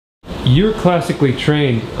you're classically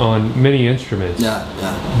trained on many instruments. Yeah,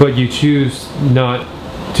 yeah. But you choose not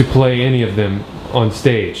to play any of them on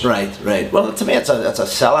stage. Right, right. Well, to me, it's a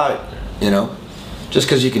sellout. You know, just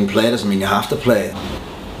because you can play doesn't mean you have to play.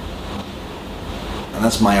 And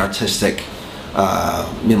that's my artistic,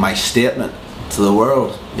 my statement to the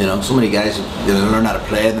world. You know, so many guys learn how to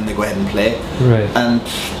play and then they go ahead and play. Right. And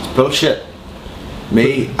it's bullshit.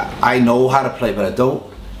 Me, I know how to play, but I don't.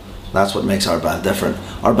 That's what makes our band different.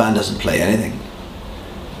 Our band doesn't play anything.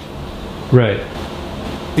 Right.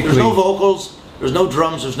 There's no vocals, there's no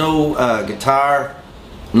drums, there's no guitar,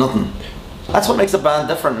 nothing. That's what makes the band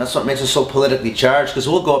different. That's what makes us so politically charged, because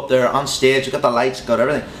we'll go up there on stage, we've got the lights, we've got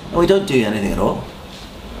everything, and we don't do anything at all.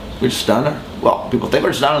 We just stand there. Well, people think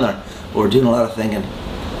we're standing there, but we're doing a lot of thinking.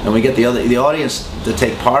 And we get the audience to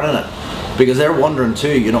take part in it, because they're wondering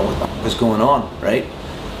too, you know, what is going on, right?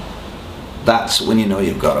 That's when you know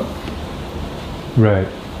you've got them. Right.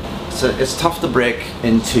 It's tough to break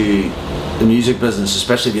into the music business,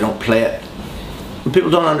 especially if you don't play it. And people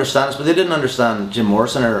don't understand this, but they didn't understand Jim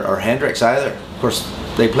Morrison or Hendrix either. Of course,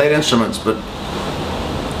 they played instruments, but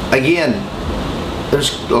again,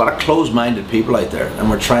 there's a lot of closed-minded people out there, and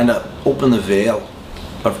we're trying to open the veil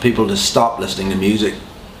of people to stop listening to music.